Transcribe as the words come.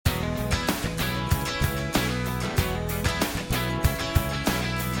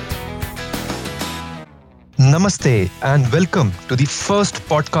Namaste and welcome to the first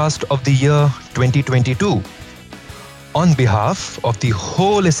podcast of the year 2022. On behalf of the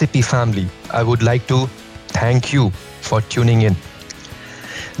whole SAP family, I would like to thank you for tuning in.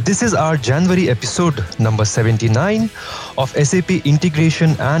 This is our January episode number 79 of SAP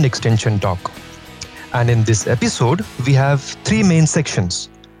Integration and Extension Talk. And in this episode, we have three main sections.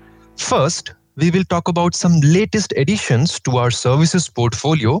 First, we will talk about some latest additions to our services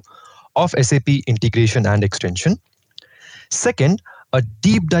portfolio of SAP Integration and Extension. Second, a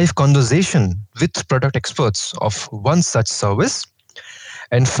deep dive conversation with product experts of one such service.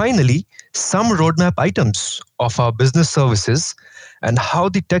 And finally, some roadmap items of our business services and how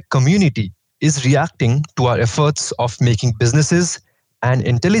the tech community is reacting to our efforts of making businesses an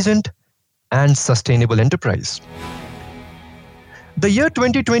intelligent and sustainable enterprise. The year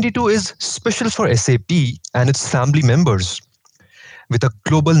 2022 is special for SAP and its family members. With a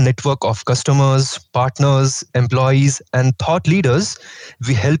global network of customers, partners, employees, and thought leaders,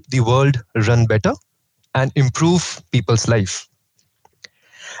 we help the world run better and improve people's life.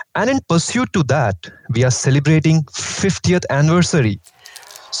 And in pursuit to that, we are celebrating 50th anniversary.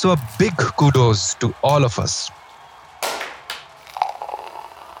 So a big kudos to all of us.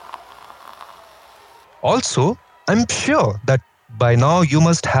 Also, I'm sure that by now you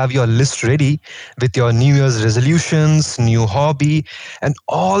must have your list ready with your New Year's resolutions, new hobby, and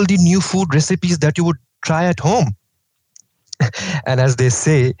all the new food recipes that you would try at home. And as they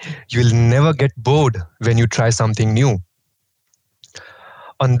say, you'll never get bored when you try something new.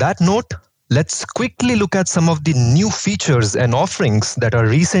 On that note, let's quickly look at some of the new features and offerings that are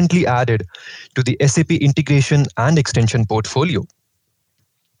recently added to the SAP Integration and Extension portfolio.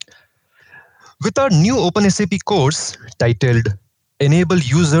 With our new OpenSAP course titled Enable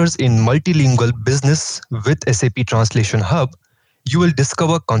Users in Multilingual Business with SAP Translation Hub, you will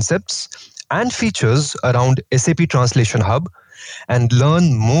discover concepts and features around SAP Translation Hub and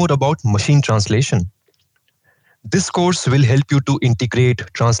learn more about machine translation. This course will help you to integrate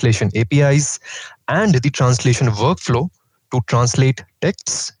translation APIs and the translation workflow to translate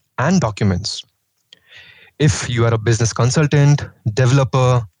texts and documents. If you are a business consultant,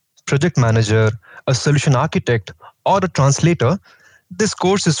 developer, project manager, a solution architect, or a translator, this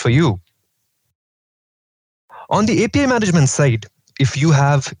course is for you. On the API management side, if you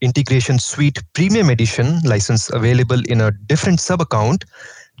have Integration Suite Premium Edition license available in a different sub-account,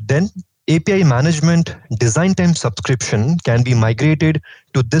 then API Management Design Time subscription can be migrated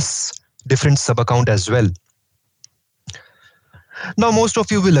to this different sub-account as well. Now, most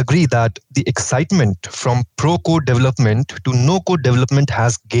of you will agree that the excitement from pro-code development to no-code development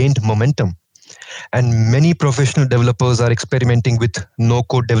has gained momentum, and many professional developers are experimenting with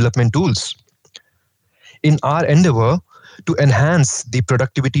no-code development tools. In our endeavor to enhance the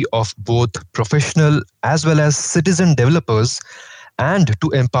productivity of both professional as well as citizen developers and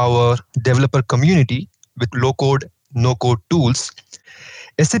to empower developer community with low-code, no-code tools,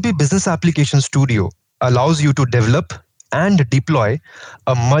 SAP Business Application Studio allows you to develop and deploy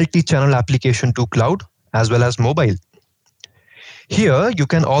a multi-channel application to cloud as well as mobile. Here, you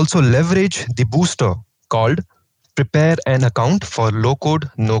can also leverage the booster called Prepare an Account for Low-Code,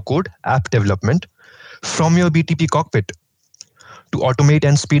 No-Code App Development from your BTP cockpit to automate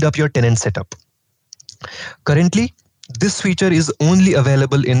and speed up your tenant setup. Currently, this feature is only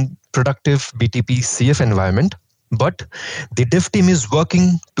available in productive BTP CF environment, but the dev team is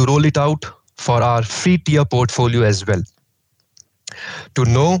working to roll it out for our free tier portfolio as well. To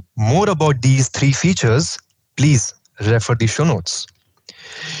know more about these three features, please refer the show notes.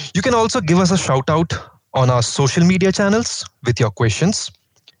 You can also give us a shout out on our social media channels with your questions.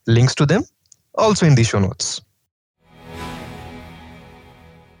 Links to them also in the show notes.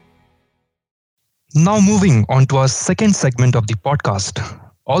 Now moving on to our second segment of the podcast,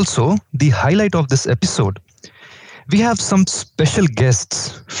 also the highlight of this episode. We have some special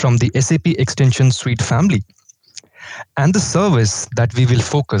guests from the SAP Extension Suite family. And the service that we will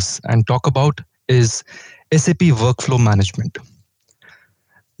focus and talk about is SAP Workflow Management.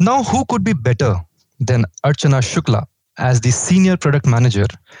 Now, who could be better than Archana Shukla as the Senior Product Manager?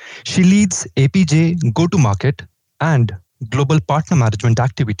 She leads APJ Go-to-Market and Global Partner Management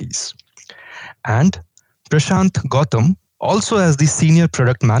activities. And Prashant Gautam also as the Senior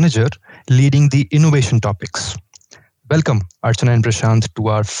Product Manager leading the innovation topics. Welcome, Archana and Prashant, to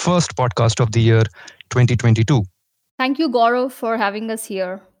our first podcast of the year 2022. Thank you, Gaurav, for having us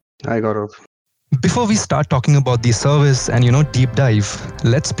here. Hi, Gaurav. Before we start talking about the service and, deep dive,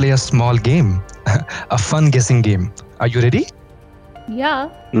 let's play a small game, a fun guessing game. Are you ready? Yeah.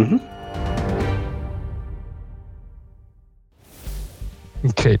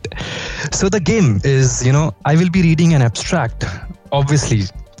 Great. So the game is, I will be reading an abstract, obviously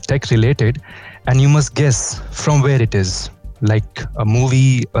tech related, and you must guess from where it is, like a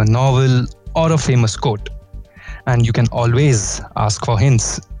movie, a novel, or a famous quote. And you can always ask for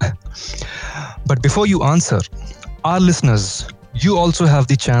hints. But before you answer, our listeners, you also have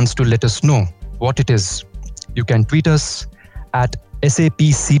the chance to let us know what it is. You can tweet us at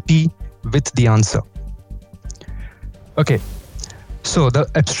SAPCP with the answer. Okay, so the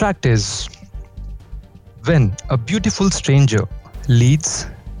abstract is: when a beautiful stranger leads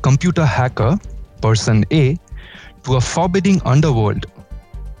computer hacker person A to a forbidding underworld,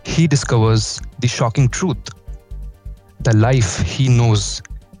 he discovers the shocking truth. The life he knows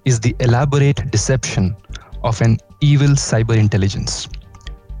is the elaborate deception of an evil cyber intelligence.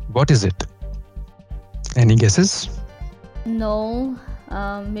 What is it? Any guesses? No,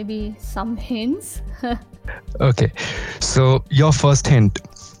 maybe some hints. Okay, so your first hint.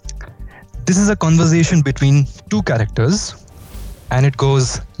 This is a conversation between two characters, and it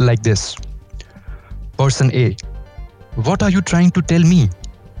goes like this: Person A, what are you trying to tell me?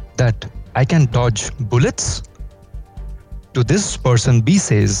 That I can dodge bullets? To this, person B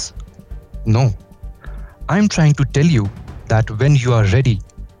says, no, I'm trying to tell you that when you are ready,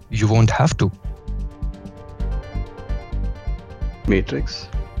 you won't have to. Matrix.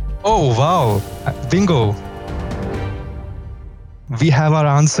 Oh, wow. Bingo. We have our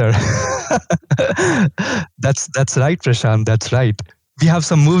answer. That's right, Prashant. That's right. We have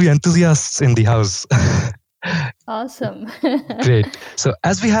some movie enthusiasts in the house. Awesome. Great. So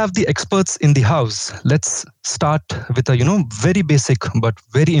as we have the experts in the house, let's start with a very basic but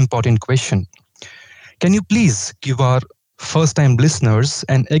very important question. Can you please give our first time listeners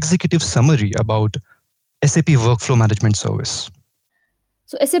an executive summary about SAP Workflow Management Service?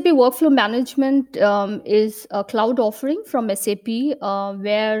 So SAP Workflow Management is a cloud offering from SAP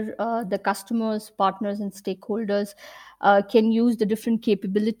where the customers, partners, and stakeholders can use the different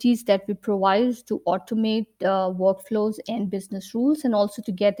capabilities that we provide to automate workflows and business rules, and also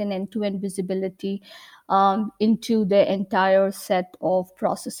to get an end-to-end visibility into the entire set of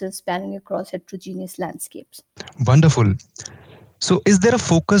processes spanning across heterogeneous landscapes. Wonderful. So is there a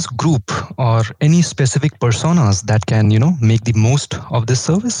focus group or any specific personas that can, make the most of this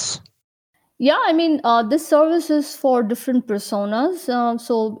service? Yeah, I mean, this service is for different personas.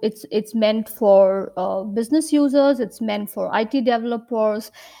 So it's meant for business users. It's meant for IT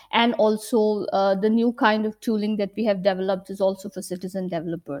developers, and also the new kind of tooling that we have developed is also for citizen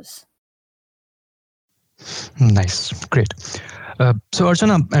developers. Nice, great. So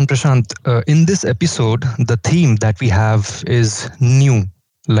Archana and Prashant, in this episode, the theme that we have is new,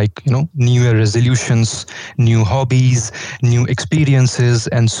 like new year resolutions, new hobbies, new experiences,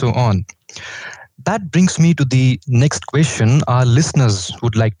 and so on. That brings me to the next question our listeners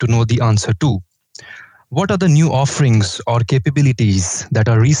would like to know the answer to. What are the new offerings or capabilities that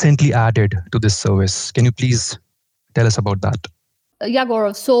are recently added to this service? Can you please tell us about that? Yeah,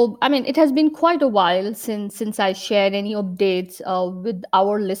 Gaurav. So, I mean, it has been quite a while since I shared any updates with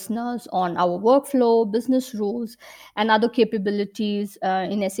our listeners on our workflow, business rules, and other capabilities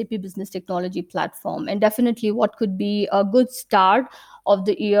in SAP Business Technology Platform. And definitely, what could be a good start of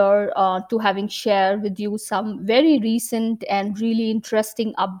the year to having shared with you some very recent and really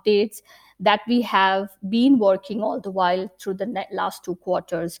interesting updates that we have been working all the while through the last 2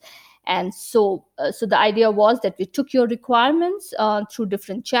 quarters. And so the idea was that we took your requirements through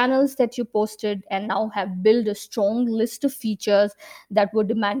different channels that you posted, and now have built a strong list of features that were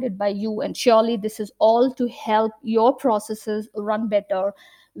demanded by you. And surely this is all to help your processes run better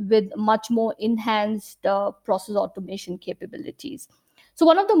with much more enhanced process automation capabilities. So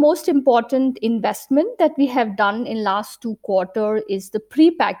one of the most important investment that we have done in last 2 quarter is the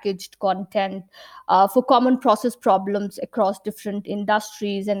pre-packaged content for common process problems across different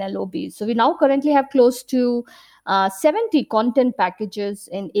industries and LOBs. So we now currently have close to 70 content packages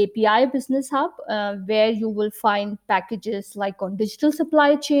in API Business Hub, where you will find packages like on digital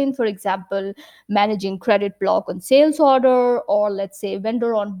supply chain, for example, managing credit block on sales order, or let's say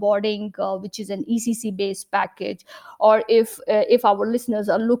vendor onboarding, which is an ECC based package. Or if our listeners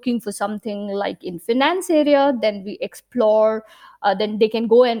are looking for something like in finance area, then we explore then they can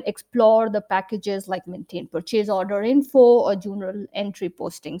go and explore the packages like maintain purchase order info or journal entry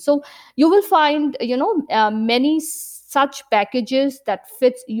posting. So you will find many such packages that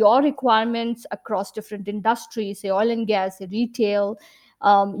fits your requirements across different industries, say oil and gas, say retail,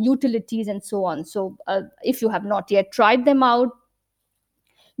 utilities, and so on. So if you have not yet tried them out,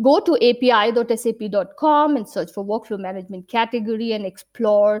 Go to api.sap.com and search for workflow management category and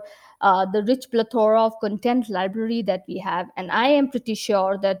explore the rich plethora of content library that we have. And I am pretty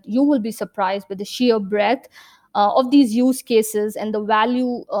sure that you will be surprised with the sheer breadth of these use cases and the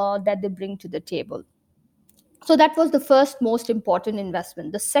value that they bring to the table. So that was the first most important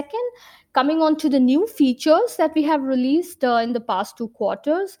investment. The second, coming on to the new features that we have released in the past 2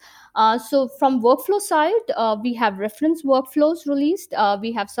 quarters. So from workflow side, we have reference workflows released.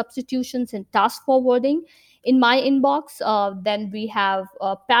 We have substitutions and task forwarding in my inbox. Then we have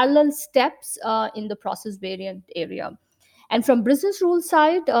parallel steps in the process variant area. And from business rule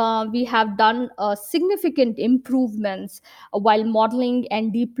side, we have done significant improvements while modeling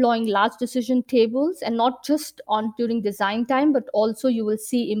and deploying large decision tables, and not just on during design time, but also you will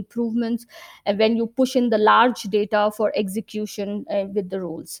see improvements when you push in the large data for execution with the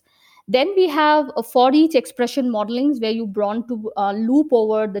rules. Then we have for each expression modelings where you want to loop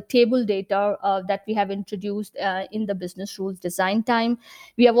over the table data that we have introduced in the business rules design time.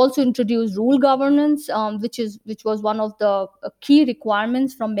 We have also introduced rule governance, which was one of the key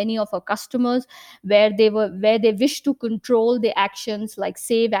requirements from many of our customers, where they wish to control the actions like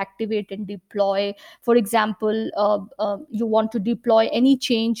save, activate, and deploy. For example, you want to deploy any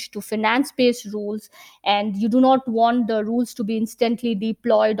change to finance-based rules, and you do not want the rules to be instantly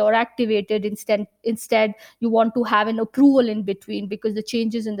deployed or activated. Instead, you want to have an approval in between, because the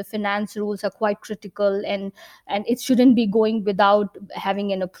changes in the finance rules are quite critical, and it shouldn't be going without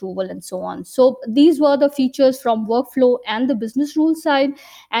having an approval and so on. So these were the features from workflow and the business rule side.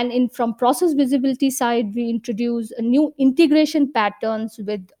 And in from process visibility side, we introduced a new integration patterns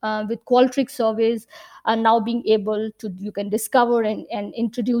with Qualtrics surveys are now being able to, you can discover and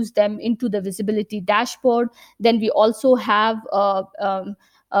introduce them into the visibility dashboard. Then we also have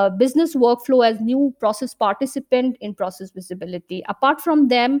business workflow as new process participant in process visibility. Apart from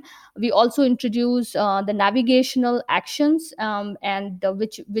them, we also introduce the navigational actions, and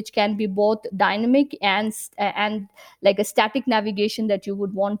which can be both dynamic and like a static navigation that you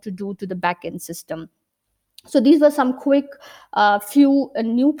would want to do to the backend system. So these were some quick few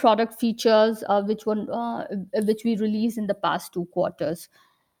new product features which we released in the past 2 quarters.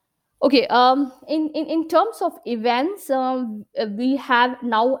 Okay, in terms of events, we have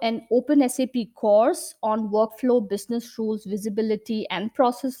now an open SAP course on workflow, business rules, visibility, and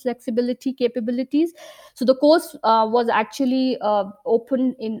process flexibility capabilities. So the course was actually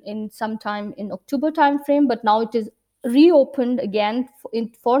open in sometime in October timeframe, but now it is reopened again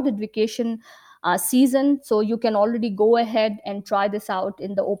for the vacation season. So you can already go ahead and try this out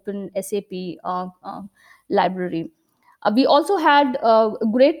in the open SAP library. We also had a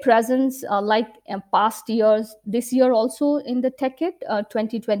great presence like past years, this year also in the TechEd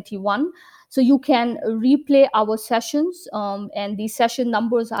 2021. So you can replay our sessions, and these session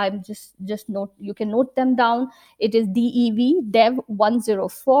numbers I'm just note, you can note them down. It is Dev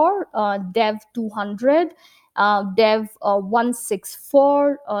 104, Dev 200, Dev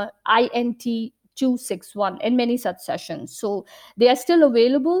 164, INT 261, and many such sessions. So they are still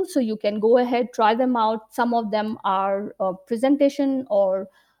available, so you can go ahead, try them out. Some of them are presentation or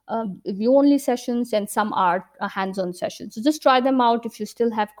view only sessions, and some are hands-on sessions. So just try them out. If you still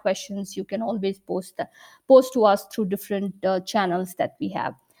have questions, you can always post to us through different channels that we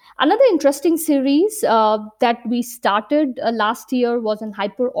have. Another interesting series that we started last year was an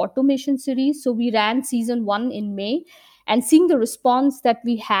hyper automation series. So we ran season 1 in May, and seeing the response that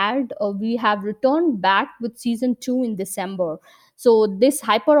we had, we have returned back with season 2 in December. So this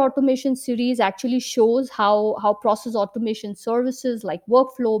hyper automation series actually shows how process automation services like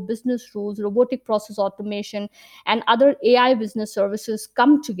workflow, business rules, robotic process automation, and other AI business services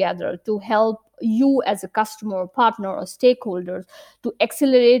come together to help you as a customer, partner, or stakeholders to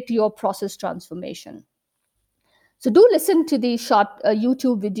accelerate your process transformation. So do listen to the short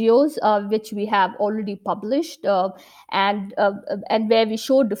YouTube videos, which we have already published, and where we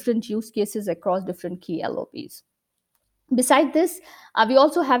show different use cases across different key LOBs. Beside this, we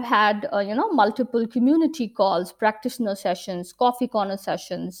also have had multiple community calls, practitioner sessions, coffee corner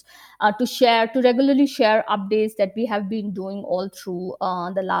sessions, to regularly share updates that we have been doing all through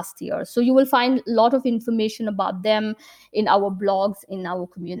the last year. So you will find a lot of information about them in our blogs, in our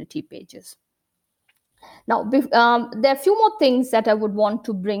community pages. Now, there are a few more things that I would want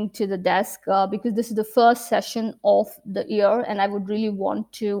to bring to the desk, because this is the first session of the year, and I would really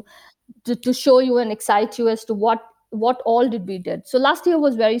want to show you and excite you as to what what all did we did. So last year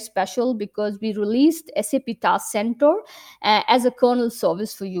was very special because we released SAP Task Center as a kernel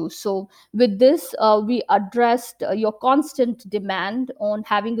service for you. So with this, we addressed your constant demand on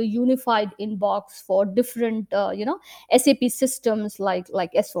having a unified inbox for different, SAP systems like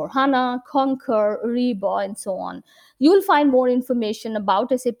S4 HANA, Concur, Reba, and so on. You'll find more information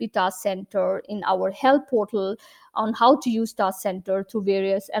about SAP Task Center in our help portal on how to use Task Center through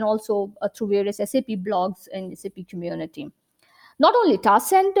various and also through various SAP blogs and SAP community. Not only Task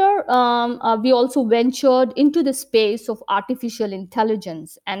Center, we also ventured into the space of artificial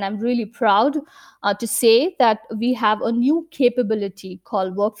intelligence. And I'm really proud to say that we have a new capability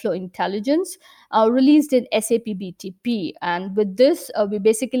called Workflow Intelligence released in SAP BTP. And with this, we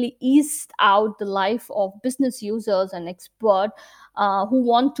basically eased out the life of business users and experts who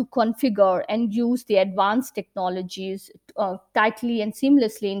want to configure and use the advanced technologies tightly and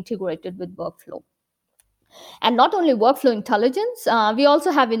seamlessly integrated with workflow. And not only workflow intelligence, we also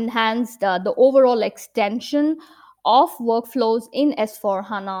have enhanced the overall extension of workflows in S4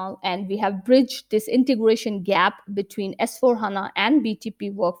 HANA, and we have bridged this integration gap between S4 HANA and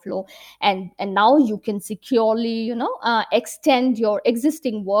BTP workflow. And now you can securely, extend your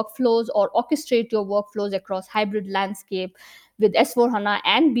existing workflows or orchestrate your workflows across hybrid landscape with S4 HANA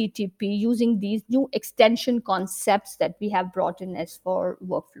and BTP using these new extension concepts that we have brought in S4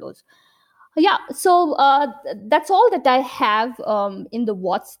 workflows. Yeah, so that's all that I have in the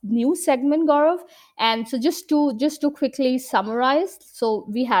what's new segment, Gaurav. And so just to quickly summarize, so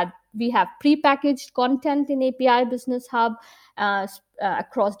we have prepackaged content in API Business Hub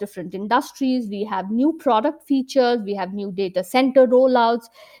across different industries. We have new product features. We have new data center rollouts.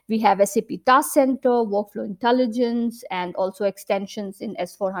 We have SAP Task Center, Workflow Intelligence, and also extensions in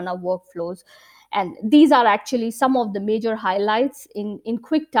S4 HANA workflows. And these are actually some of the major highlights in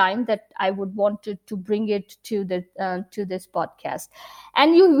quick time that I would want to bring it to this podcast.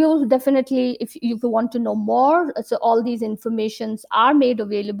 And you will definitely, if you want to know more, so all these informations are made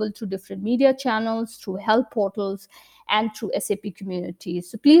available through different media channels, through help portals, and through SAP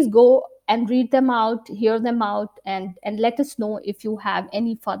communities. So please go and read them out, hear them out, and let us know if you have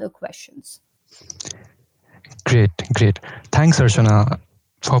any further questions. Great, great. Thanks, Archana,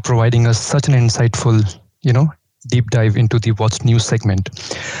 for providing us such an insightful, deep dive into the What's New segment.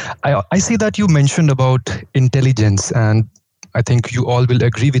 I see that you mentioned about intelligence, and I think you all will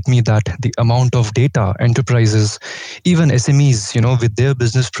agree with me that the amount of data enterprises, even SMEs, with their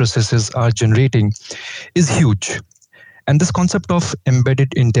business processes are generating is huge. And this concept of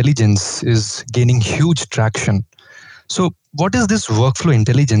embedded intelligence is gaining huge traction. So, what is this workflow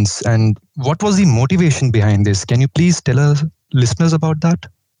intelligence and what was the motivation behind this? Can you please tell us listeners about that?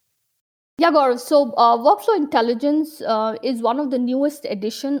 Yeah, Gaurav. So, workflow intelligence is one of the newest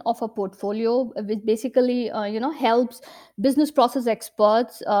edition of a portfolio, which basically, helps business process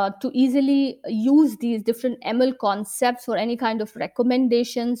experts to easily use these different ML concepts for any kind of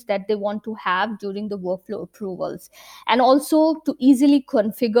recommendations that they want to have during the workflow approvals, and also to easily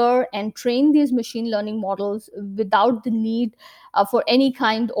configure and train these machine learning models without the need for any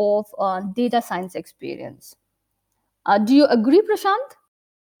kind of data science experience. Do you agree, Prashant?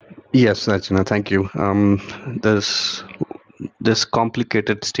 Yes, Rachana, thank you. This this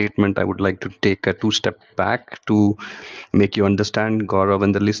complicated statement, I would like to take a two-step back to make you understand, Gaurav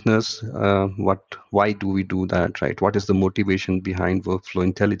and the listeners, why do we do that, right? What is the motivation behind workflow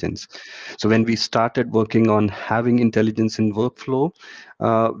intelligence? So when we started working on having intelligence in workflow,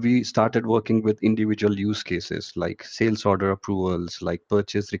 we started working with individual use cases like sales order approvals, like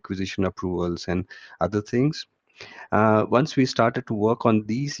purchase requisition approvals, and other things. Once we started to work on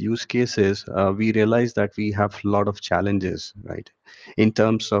these use cases, we realized that we have a lot of challenges, right, in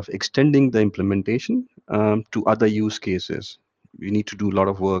terms of extending the implementation to other use cases. We need to do a lot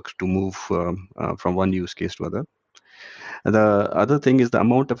of work to move from one use case to other. The other thing is the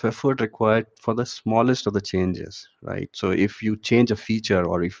amount of effort required for the smallest of the changes, right? So if you change a feature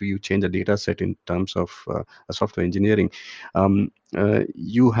or if you change a data set in terms of a software engineering,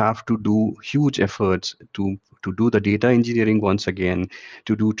 you have to do huge efforts to do the data engineering once again,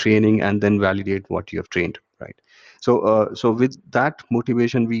 to do training and then validate what you have trained, right? So with that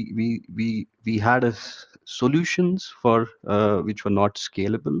motivation, we had solutions for which were not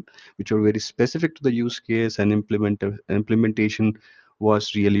scalable, which were very specific to the use case, and implementation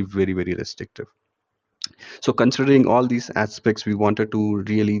was really very, very restrictive. So considering all these aspects, we wanted to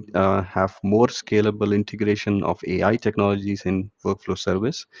really have more scalable integration of AI technologies in workflow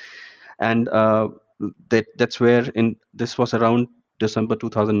service. And that's where in this was around December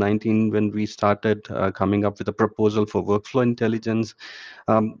 2019 when we started coming up with a proposal for workflow intelligence,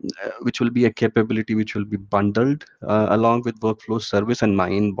 which will be a capability which will be bundled along with workflow service and my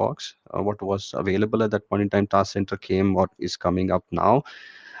inbox. What was available at that point in time, Task Center came, what is coming up now.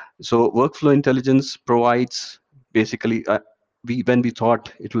 So workflow intelligence provides basically we when we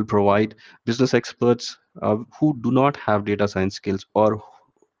thought it will provide business experts who do not have data science skills, or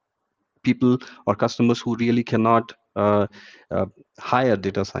people or customers who really cannot uh, hire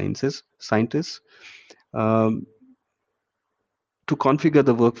data scientists um, to configure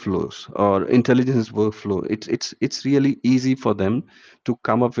the workflows or intelligence workflow. It's really easy for them to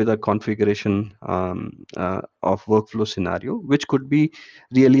come up with a configuration of workflow scenario, which could be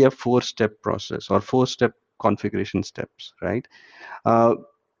really a four-step process or four-step configuration steps, right? uh,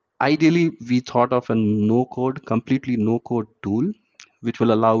 Ideally, we thought of a completely no code tool, which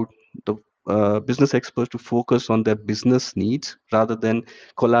will allow the business experts to focus on their business needs rather than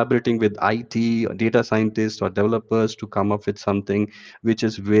collaborating with IT or data scientists or developers to come up with something which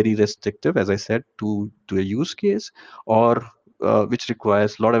is very restrictive, as I said, to a use case, or which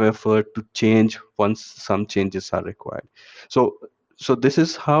requires a lot of effort to change once some changes are required. So, so this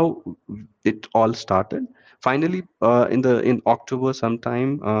is how it all started. Finally, in October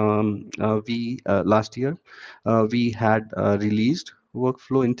sometime, we last year, we had released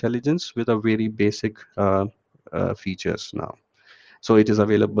workflow intelligence with a very basic features now. So it is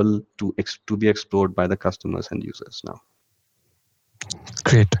available to be explored by the customers and users now.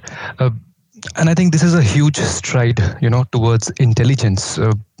 Great. Uh, and I think this is a huge stride, towards intelligence.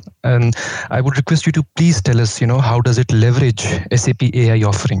 And I would request you to please tell us, how does it leverage SAP AI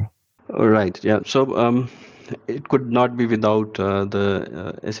offering? All right. Yeah. So it could not be without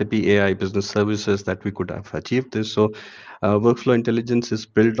the SAP AI business services that we could have achieved this. So workflow intelligence is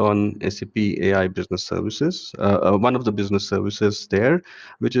built on SAP AI business services. One of the business services there,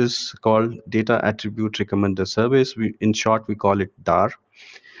 which is called Data Attribute Recommender Service. In short, we call it DAR.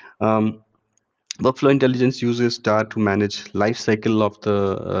 Um, Workflow intelligence uses DAR to manage life cycle of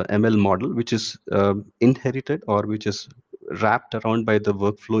the ML model, which is inherited or which is wrapped around by the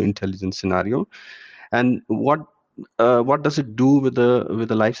workflow intelligence scenario. And what does it do with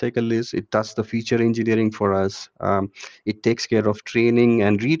the life cycle is it does the feature engineering for us. It takes care of training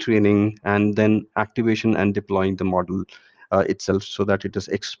and retraining, and then activation and deploying the model itself so that it is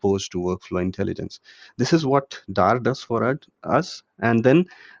exposed to workflow intelligence. This is what DAR does for us. And then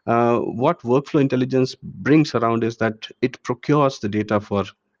what workflow intelligence brings around is that it procures the data for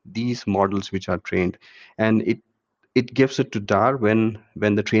these models which are trained, and it gives it to DAR when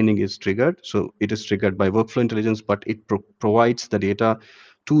the training is triggered. So it is triggered by workflow intelligence, but it provides the data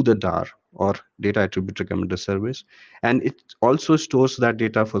to the DAR or data attribute recommender service, and it also stores that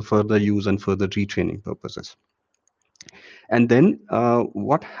data for further use and further retraining purposes. And then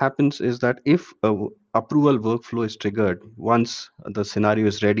what happens is that if approval workflow is triggered once the scenario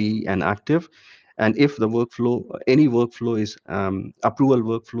is ready and active, and if the workflow, any workflow is approval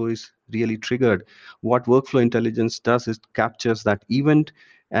workflow is really triggered, what workflow intelligence does is captures that event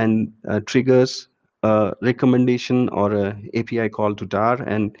and triggers a recommendation or a API call to DAR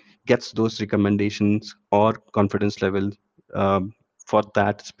and gets those recommendations or confidence level for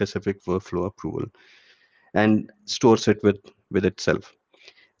that specific workflow approval, and stores it with itself,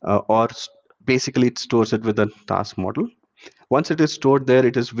 basically it stores it with a task model. Once it is stored there,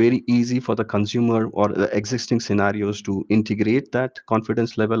 it is very easy for the consumer or the existing scenarios to integrate that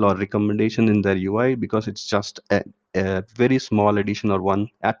confidence level or recommendation in their UI, because it's just a very small addition or one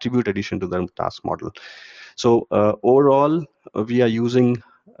attribute addition to the task model. So overall, we are using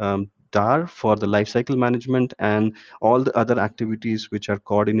DAR for the lifecycle management and all the other activities which are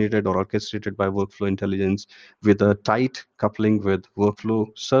coordinated or orchestrated by workflow intelligence, with a tight coupling with workflow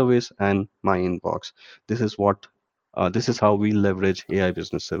service and my inbox. This is how we leverage AI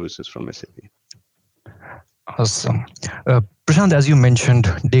business services from SAP. Awesome. Prashant, as you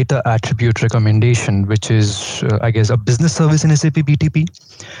mentioned, data attribute recommendation, which is, I guess, a business service in SAP BTP.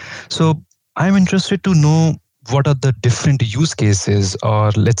 So I'm interested to know what are the different use cases,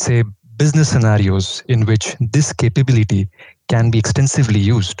 or let's say business scenarios, in which this capability can be extensively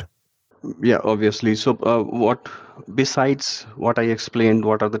used. Yeah, obviously. So, what besides what I explained,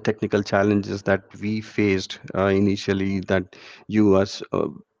 what are the technical challenges that we faced initially? That you as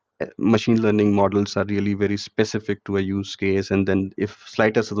machine learning models are really very specific to a use case, and then if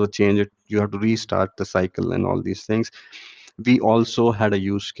slightest of a change, you have to restart the cycle and all these things. We also had a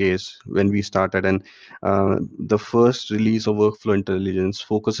use case when we started, and the first release of workflow intelligence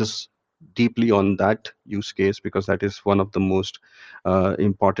focuses deeply on that use case, because that is one of the most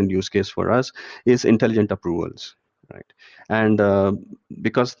important use case for us, is intelligent approvals. right? And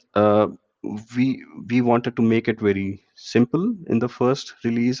because we wanted to make it very simple in the first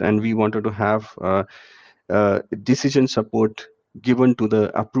release, and we wanted to have decision support given to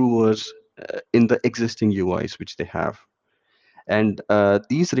the approvers in the existing UIs which they have. And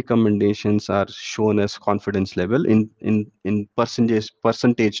these recommendations are shown as confidence level in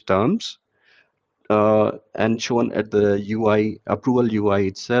percentage terms, and shown at the UI approval UI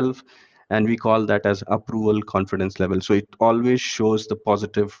itself, and we call that as approval confidence level. So it always shows the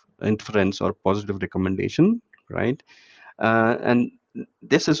positive inference or positive recommendation, right? And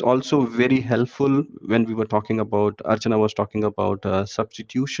this is also very helpful when we were talking about, Archana was talking about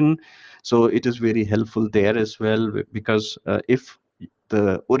substitution. So it is very helpful there as well, because if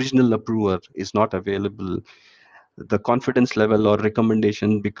the original approver is not available, the confidence level or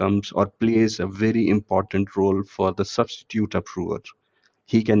recommendation becomes or plays a very important role for the substitute approver.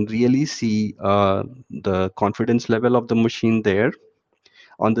 He can really see the confidence level of the machine there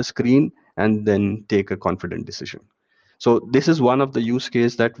on the screen and then take a confident decision. So this is one of the use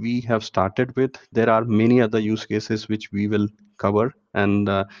case that we have started with. There are many other use cases which we will cover, and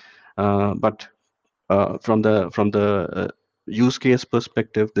but from the use case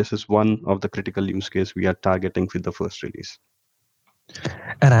perspective, this is one of the critical use case we are targeting with the first release.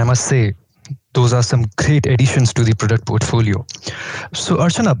 And I must say, those are some great additions to the product portfolio. So,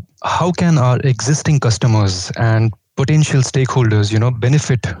 Archana, how can our existing customers and potential stakeholders,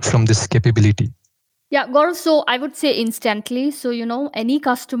 benefit from this capability? Yeah, Gaurav, so I would say instantly. So, any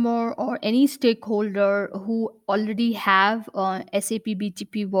customer or any stakeholder who already have SAP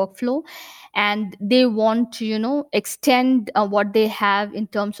BTP workflow and they want to, extend what they have in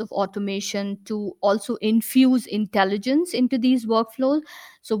terms of automation to also infuse intelligence into these workflows.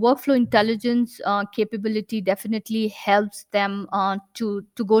 So, workflow intelligence capability definitely helps them to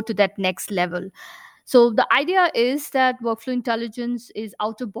go to that next level. So the idea is that workflow intelligence is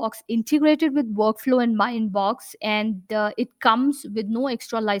out of box integrated with workflow and my inbox, and it comes with no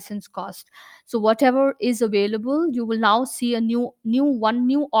extra license cost. So whatever is available, you will now see a new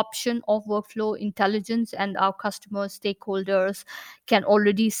option of workflow intelligence, and our customers, stakeholders can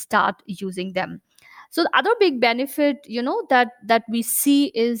already start using them. So the other big benefit, that we see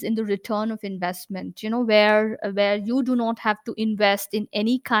is in the return of investment, where you do not have to invest in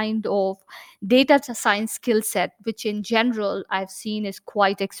any kind of science skill set, which in general I've seen is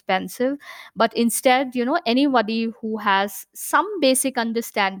quite expensive. But instead, anybody who has some basic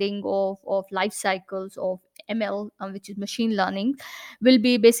understanding of life cycles of ML, which is machine learning, will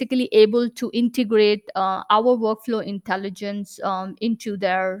be basically able to integrate our workflow intelligence into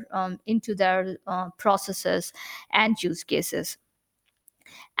their processes and use cases.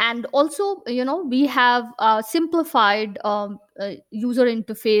 And also, we have simplified user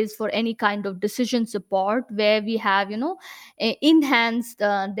interface for any kind of decision support, where we have enhanced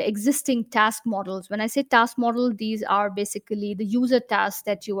the existing task models. When I say task model, these are basically the user tasks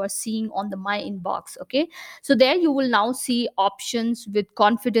that you are seeing on the my inbox. Okay, so there you will now see options with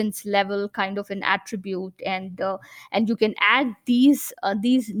confidence level kind of an attribute, and you can add these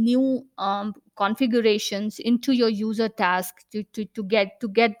new configurations into your user task to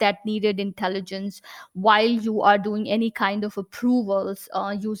get that needed intelligence while you are doing any kind of approvals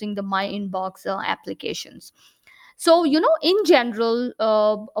using the my inbox applications. So, in general,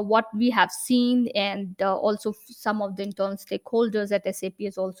 what we have seen, and also some of the internal stakeholders at SAP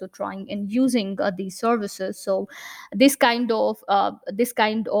is also trying and using these services. So this kind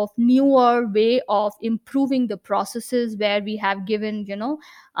of newer way of improving the processes, where we have given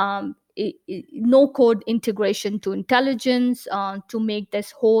no code integration to intelligence to make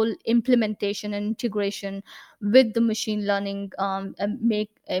this whole implementation and integration with the machine learning and make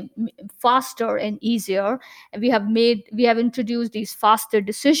faster and easier. And we have introduced these faster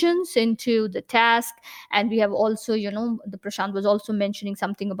decisions into the task. And we have also, the Prashant was also mentioning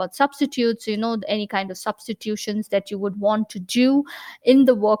something about substitutes. Any kind of substitutions that you would want to do in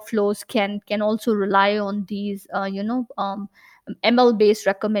the workflows can also rely on these ML based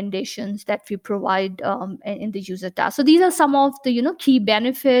recommendations that we provide in the user task. So these are some of the key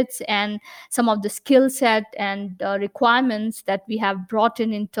benefits and some of the skill set and requirements that we have brought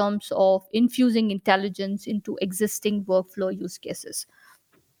in terms of infusing intelligence into existing workflow use cases.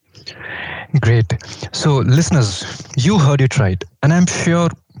 Great. So, listeners, you heard it right, and I'm sure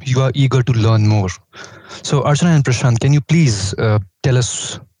you are eager to learn more. So, Archana and Prashant, can you please tell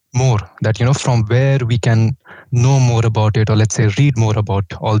us more, that from where we can know more about it, or let's say read more about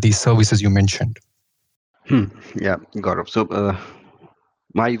all these services you mentioned? Yeah, Gaurav. So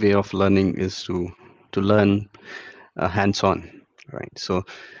my way of learning is to learn hands-on, right? So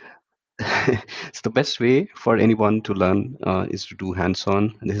it's the best way for anyone to learn is to do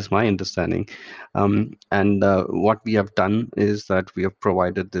hands-on. This is my understanding. And what we have done is that we have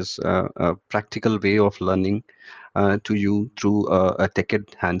provided this practical way of learning to you through a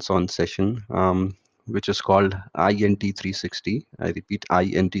TechEd hands-on session, which is called INT 360. I repeat,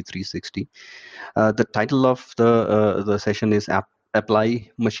 INT 360. The title of the session is Apply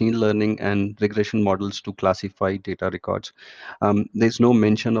Machine Learning and Regression Models to Classify Data Records. There's no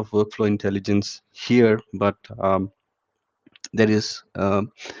mention of workflow intelligence here, but there is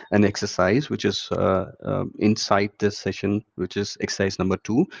an exercise which is inside this session, which is exercise number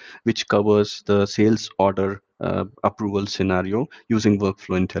 2, which covers the sales order approval scenario using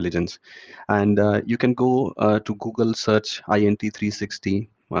workflow intelligence. And you can go to Google, search INT360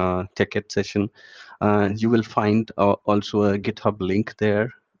 TechEd session. You will find also a GitHub link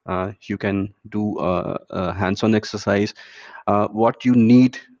there. You can do a hands-on exercise. What you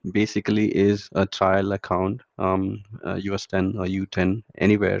need basically is a trial account, US 10 or U10,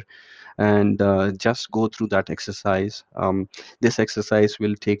 anywhere, and just go through that exercise. This exercise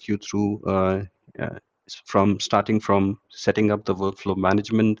will take you through uh, from starting from setting up the workflow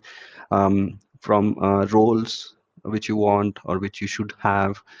management, from roles which you want or which you should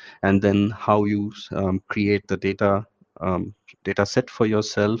have, and then how you create the um, data set for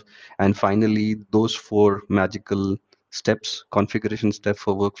yourself, and finally those 4 magical steps, configuration step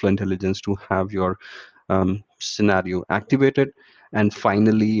for workflow intelligence to have your scenario activated, and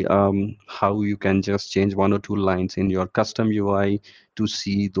finally how you can just change 1 or 2 lines in your custom UI to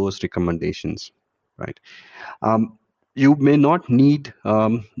see those recommendations, right? um, you may not need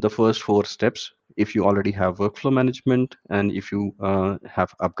the first 4 steps if you already have workflow management, and if you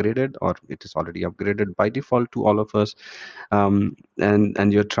have upgraded, or it is already upgraded by default to all of us,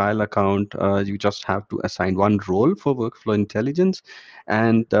 and your trial account, you just have to assign 1 role for workflow intelligence,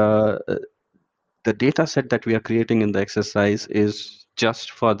 and the data set that we are creating in the exercise is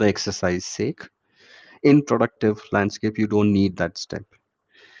just for the exercise sake. In productive landscape, you don't need that step.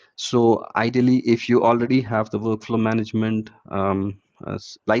 So ideally, if you already have the workflow management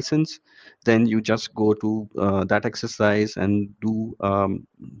license, then you just go to that exercise and do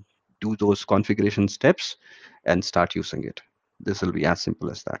those configuration steps and start using it. This will be as simple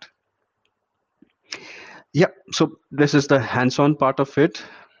as that. Yeah, so this is the hands-on part of it,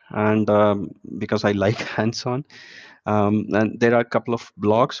 and because I like hands-on, and there are a couple of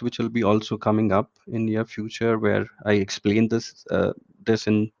blogs which will be also coming up in near future where I explain this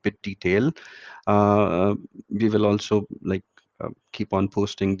in bit detail. Uh, we will also keep on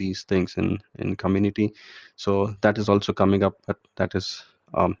posting these things in community, so that is also coming up, but that is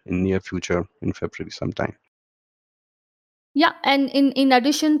in near future in February sometime. Yeah, and in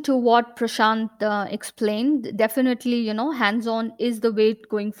addition to what Prashant explained, definitely, hands-on is the way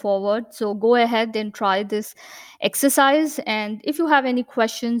going forward. So go ahead and try this exercise, and if you have any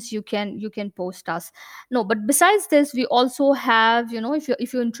questions, you can post us. No, but besides this, we also have,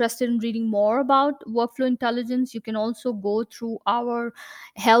 if you're interested in reading more about workflow intelligence, you can also go through our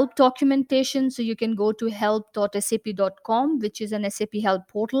help documentation. So you can go to help.sap.com, which is an SAP help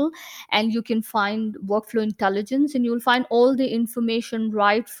portal, and you can find workflow intelligence, and you'll find all the information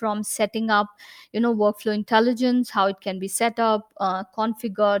right from setting up workflow intelligence, how it can be set up,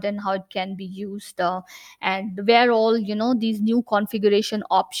 configured, and how it can be used, and where all these new configuration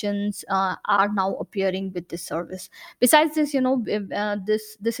options are now appearing with this service. Besides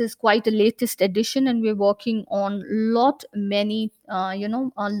this, this is quite a latest edition, and we're working on lot many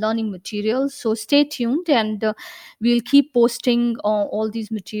learning materials. So stay tuned, and we'll keep posting all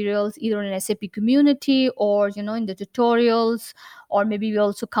these materials either in SAP community, or in the tutorials, or maybe we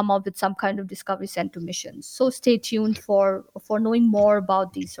also come up with some kind of discovery center missions. So stay tuned for knowing more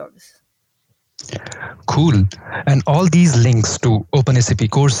about these services. Cool. And all these links to OpenSAP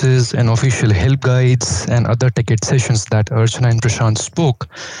courses and official help guides and other TechEd sessions that Archana and Prashant spoke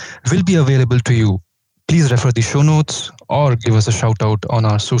will be available to you. Please refer the show notes or give us a shout out on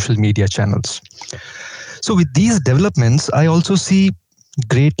our social media channels. So with these developments, I also see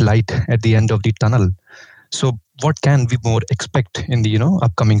great light at the end of the tunnel. So what can we more expect in the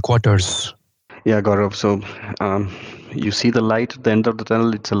upcoming quarters? Yeah, Gaurav. So you see the light at the end of the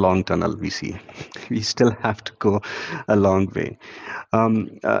tunnel. It's a long tunnel we see. We still have to go a long way.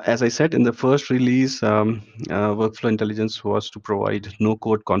 As I said in the first release, Workflow Intelligence was to provide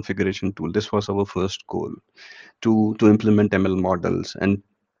no-code configuration tool. This was our first goal, to implement ML models and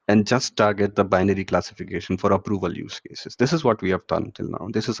just target the binary classification for approval use cases. This is what we have done till now.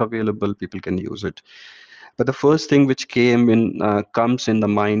 This is available. People can use it. But the first thing which comes in the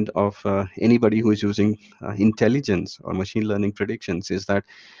mind of anybody who is using intelligence or machine learning predictions is that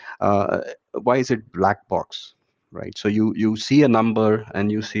uh, why is it black box, right? So you see a number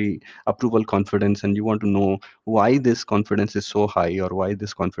and you see approval confidence, and you want to know why this confidence is so high or why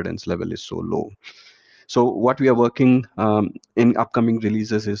this confidence level is so low. So what we are working in upcoming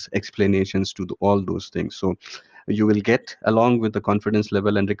releases is explanations to all those things. So you will get, along with the confidence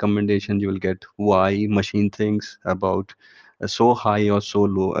level and recommendation, you will get why machine thinks about a so high or so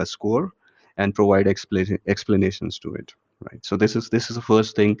low a score, and provide explanations to it. Right. So this is the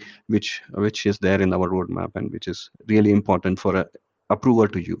first thing which is there in our roadmap, and which is really important for a approver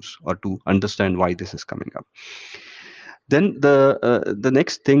to use or to understand why this is coming up. Then the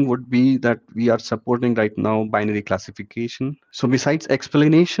next thing would be that we are supporting right now binary classification. So besides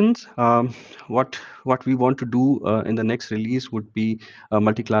explanations, what we want to do in the next release would be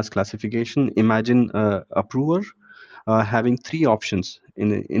multi-class classification. Imagine approver having three options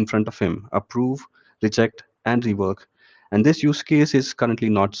in front of him: approve, reject, and rework. And this use case is currently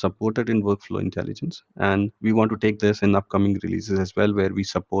not supported in workflow intelligence, and we want to take this in upcoming releases as well, where we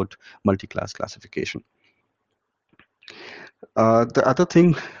support multi-class classification. The other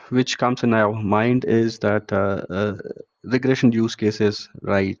thing which comes in our mind is that regression use cases,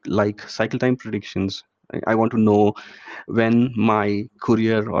 right? Like cycle time predictions. I want to know when my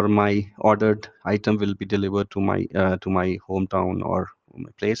courier or my ordered item will be delivered to my hometown or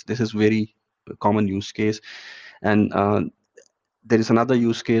my place. This is very common use case, and there is another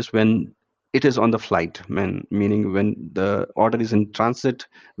use case when it is on the flight, meaning when the order is in transit,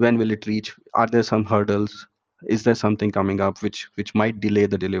 when will it reach? Are there some hurdles? Is there something coming up which might delay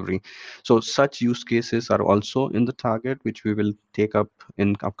the delivery? So such use cases are also in the target, which we will take up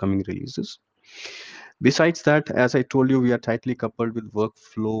in upcoming releases. Besides that, as I told you, we are tightly coupled with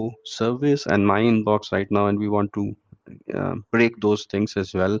workflow service and my inbox right now, and we want to break those things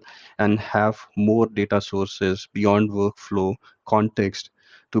as well and have more data sources beyond workflow context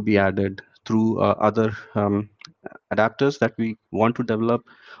to be added through other adapters that we want to develop,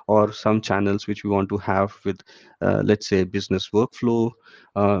 or some channels which we want to have with, let's say, business workflow,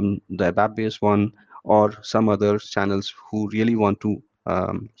 the ABAP based one, or some other channels who really want to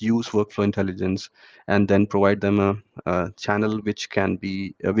use workflow intelligence, and then provide them a channel which can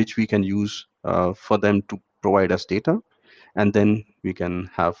be which we can use for them to provide us data, and then we can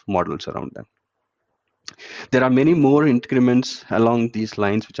have models around them. There are many more increments along these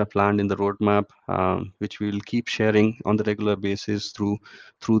lines which are planned in the roadmap, which we will keep sharing on the regular basis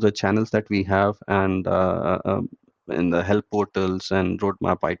through the channels that we have, and in the help portals and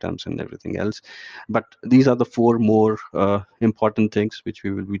roadmap items and everything else. But these are the four more important things which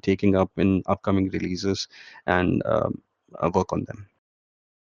we will be taking up in upcoming releases, and work on them.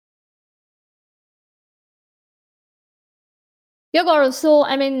 Yeah, Gaurav. So,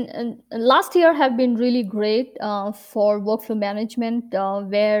 I mean, last year have been really great for workflow management,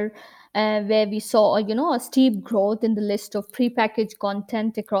 where we saw, a steep growth in the list of prepackaged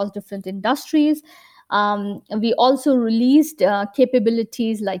content across different industries. We also released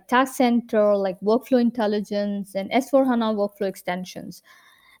capabilities like Task Center, like Workflow Intelligence, and S4HANA workflow extensions.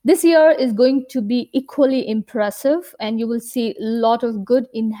 This year is going to be equally impressive, and you will see a lot of good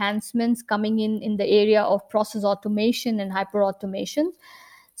enhancements coming in the area of process automation and hyper automation.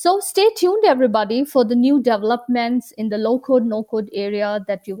 So stay tuned, everybody, for the new developments in the low code, no code area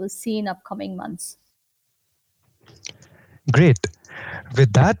that you will see in upcoming months. Great.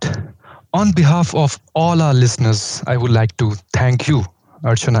 With that, on behalf of all our listeners, I would like to thank you,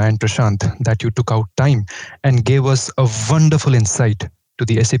 Archana and Prashant, that you took out time and gave us a wonderful insight to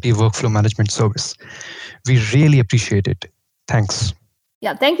the SAP Workflow Management Service. We really appreciate it. Thanks.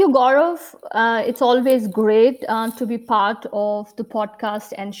 Yeah, thank you, Gaurav. It's always great to be part of the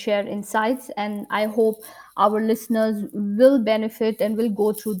podcast and share insights. And I hope our listeners will benefit and will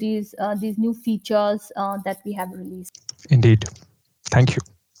go through these new features that we have released. Indeed. Thank you.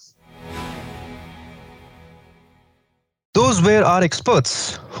 Those were our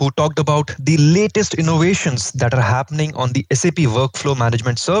experts who talked about the latest innovations that are happening on the SAP Workflow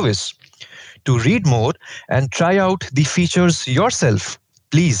Management Service. To read more and try out the features yourself,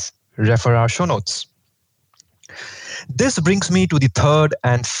 please refer our show notes. This brings me to the third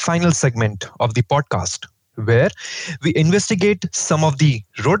and final segment of the podcast, where we investigate some of the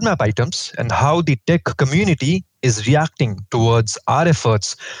roadmap items and how the tech community is reacting towards our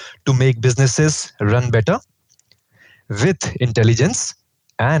efforts to make businesses run better with intelligence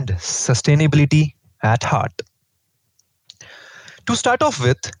and sustainability at heart. To start off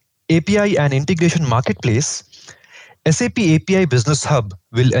with, API and Integration Marketplace, SAP API Business Hub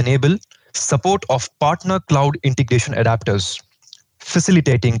will enable support of partner cloud integration adapters,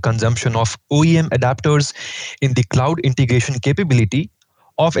 facilitating consumption of OEM adapters in the cloud integration capability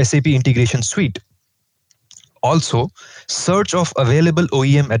of SAP Integration Suite. Also, search of available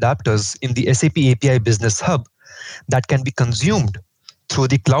OEM adapters in the SAP API Business Hub that can be consumed through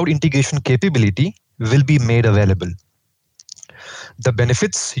the cloud integration capability will be made available. The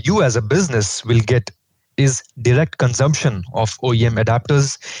benefits you as a business will get is direct consumption of OEM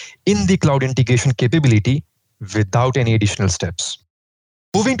adapters in the cloud integration capability without any additional steps.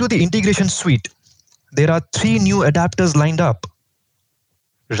 Moving to the integration suite, there are 3 new adapters lined up.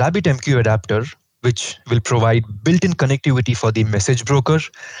 RabbitMQ adapter, which will provide built-in connectivity for the message broker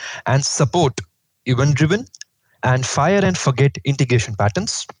and support event-driven and fire and forget integration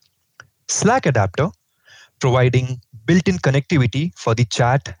patterns. Slack adapter, providing built-in connectivity for the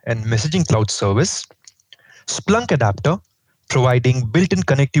chat and messaging cloud service. Splunk adapter, providing built-in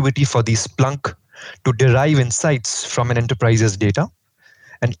connectivity for the Splunk to derive insights from an enterprise's data.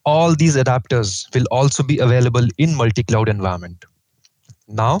 And all these adapters will also be available in multi-cloud environment.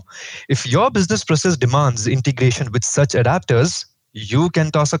 Now, if your business process demands integration with such adapters, you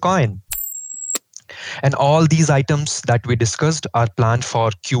can toss a coin. And all these items that we discussed are planned for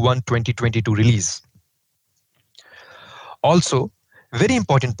Q1 2022 release. Also, very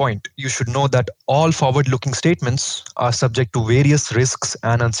important point, you should know that all forward-looking statements are subject to various risks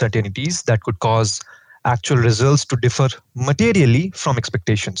and uncertainties that could cause actual results to differ materially from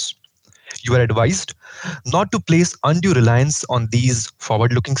expectations. You are advised not to place undue reliance on these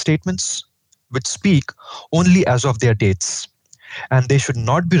forward-looking statements, which speak only as of their dates, and they should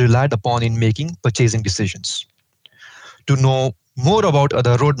not be relied upon in making purchasing decisions. To know more about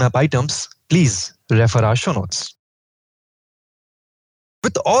other roadmap items, please refer our show notes.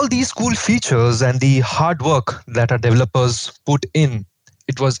 With all these cool features and the hard work that our developers put in,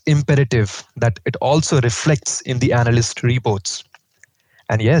 it was imperative that it also reflects in the analyst reports.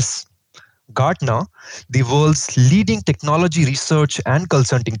 And yes, Gartner, the world's leading technology research and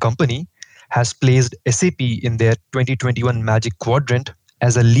consulting company, has placed SAP in their 2021 Magic Quadrant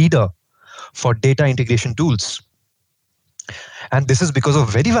as a leader for data integration tools. And this is because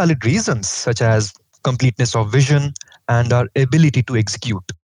of very valid reasons such as completeness of vision and our ability to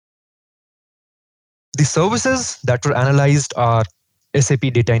execute. The services that were analyzed are SAP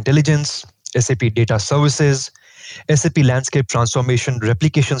Data Intelligence, SAP Data Services, SAP Landscape Transformation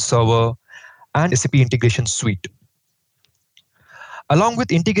Replication Server, and SAP Integration Suite, along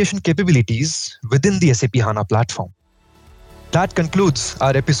with integration capabilities within the SAP HANA platform. That concludes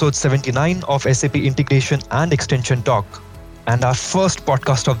our episode 79 of SAP Integration and Extension Talk, and our first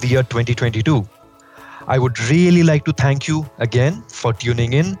podcast of the year 2022. I would really like to thank you again for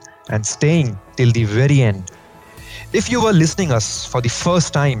tuning in and staying till the very end. If you were listening us for the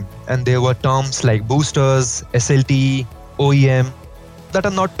first time and there were terms like boosters, SLT, OEM that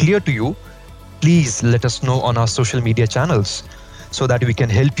are not clear to you, please let us know on our social media channels so that we can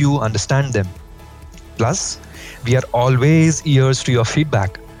help you understand them. Plus, we are always ears to your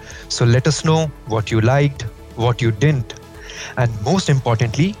feedback. So let us know what you liked, what you didn't, and most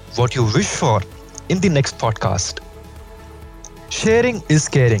importantly, what you wish for in the next podcast. Sharing is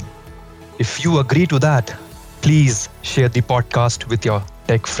caring. If you agree to that, please share the podcast with your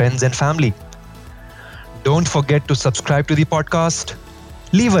tech friends and family. Don't forget to subscribe to the podcast,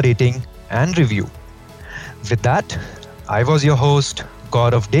 leave a rating and review. With that, I was your host,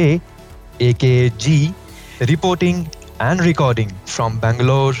 Gaurav Day, aka G, reporting and recording from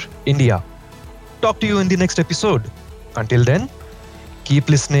Bangalore, India. Talk to you in the next episode. Until then, keep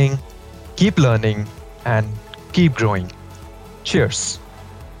listening, keep learning, and keep growing. Cheers.